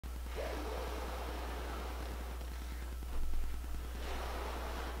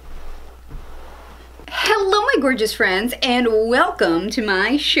gorgeous friends, and welcome to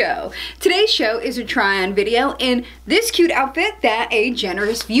my show. Today's show is a try-on video in this cute outfit that a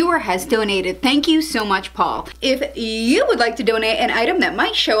generous viewer has donated. Thank you so much, Paul. If you would like to donate an item that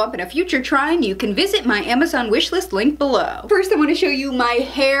might show up in a future try-on, you can visit my Amazon wishlist link below. First, I want to show you my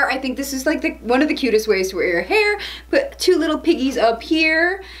hair. I think this is like one of the cutest ways to wear your hair. Put two little piggies up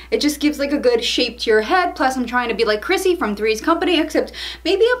here. It just gives like a good shape to your head. Plus, I'm trying to be like Chrissy from Three's Company, except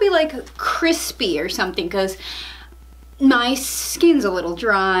maybe I'll be like crispy or something because my skin's a little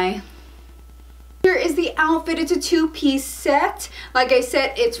dry. Here is the outfit. It's a two-piece set. Like I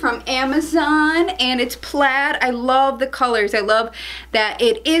said, it's from Amazon and it's plaid. I love the colors. I love that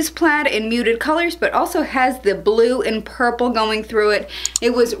it is plaid in muted colors, but also has the blue and purple going through it.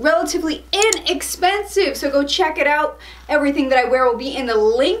 It was relatively inexpensive, so go check it out. Everything that I wear will be in the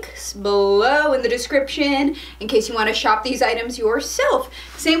links below in the description in case you want to shop these items yourself.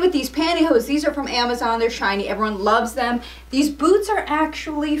 Same with these pantyhose. These are from Amazon. They're shiny. Everyone loves them. These boots are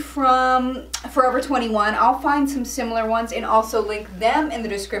actually from Forever 21. I'll find some similar ones and also link them in the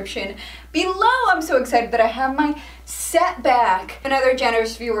description below. I'm so excited that I have my set back. Another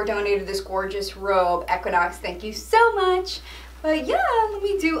generous viewer donated this gorgeous robe. Equinox, thank you so much. But yeah, let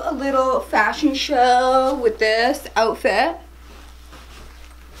me do a little fashion show with this outfit.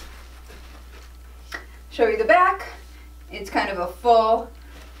 Show you the back. It's kind of a full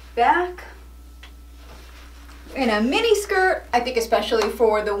back. In a mini skirt, I think especially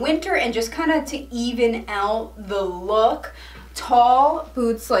for the winter and just kind of to even out the look. Tall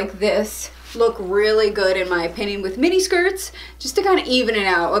boots like this look really good in my opinion with mini skirts, just to kind of even it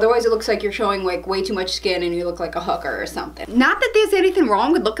out. Otherwise it looks like you're showing like way too much skin and you look like a hooker or something. Not that there's anything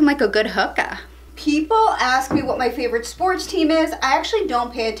wrong with looking like a good hooker. People ask me what my favorite sports team is. I actually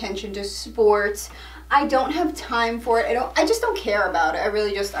don't pay attention to sports. I don't have time for it. I just don't care about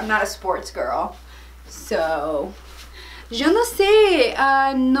it. I'm not a sports girl. So, je ne sais,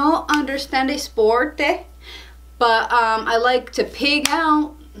 no understand sport, but I like to pig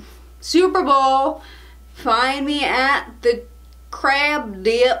out. Super Bowl, find me at the crab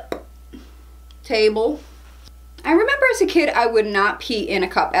dip table. I remember as a kid I would not pee in a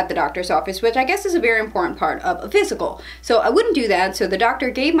cup at the doctor's office, which I guess is a very important part of a physical. So I wouldn't do that, so the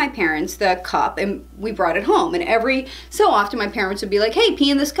doctor gave my parents the cup and we brought it home. And every so often my parents would be like, hey, pee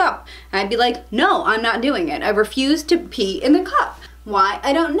in this cup. And I'd be like, no, I'm not doing it. I refuse to pee in the cup. Why?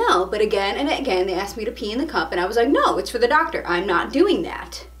 I don't know. But again and again they asked me to pee in the cup and I was like, no, it's for the doctor. I'm not doing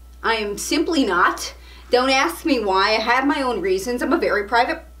that. I am simply not. Don't ask me why. I have my own reasons. I'm a very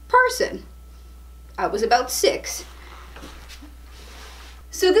private person. I was about 6.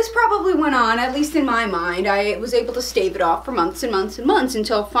 So this probably went on, at least in my mind. I was able to stave it off for months and months and months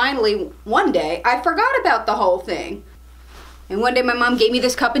until finally one day I forgot about the whole thing. And one day my mom gave me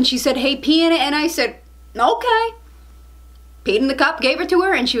this cup and she said, hey, pee in it. And I said, okay. Peed in the cup, gave it to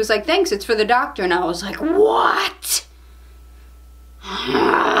her, and she was like, thanks, it's for the doctor. And I was like, what?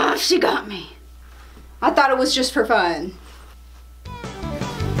 She got me. I thought it was just for fun.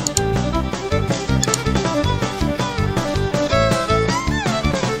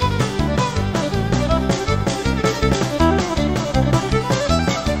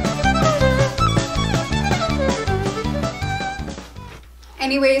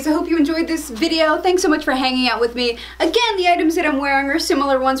 Anyways, I hope you enjoyed this video. Thanks so much for hanging out with me. Again, the items that I'm wearing or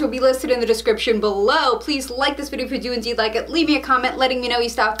similar ones will be listed in the description below. Please like this video if you do indeed like it. Leave me a comment letting me know you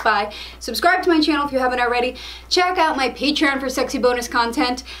stopped by. Subscribe to my channel if you haven't already. Check out my Patreon for sexy bonus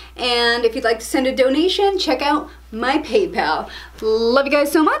content. And if you'd like to send a donation, check out my PayPal. Love you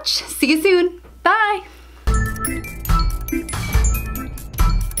guys so much. See you soon. Bye.